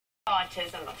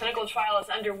autism. A clinical trial is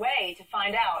underway to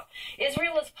find out.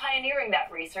 Israel is pioneering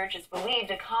that research. It's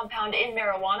believed a compound in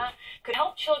marijuana could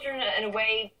help children in a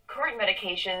way current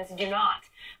medications do not.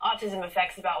 Autism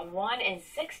affects about 1 in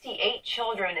 68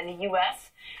 children in the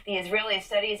U.S. The Israeli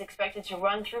study is expected to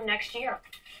run through next year.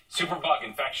 Superbug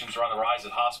infections are on the rise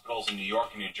at hospitals in New York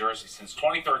and New Jersey. Since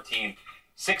 2013,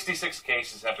 66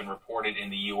 cases have been reported in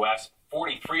the U.S.,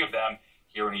 43 of them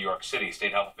here in New York City.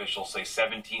 State health officials say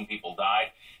 17 people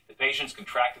died. The patients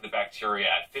contracted the bacteria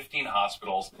at 15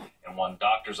 hospitals and one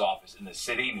doctor's office in the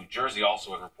city. New Jersey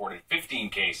also had reported 15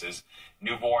 cases.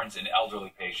 Newborns and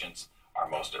elderly patients are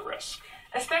most at risk.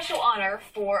 A special honor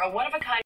for a one-of-a-kind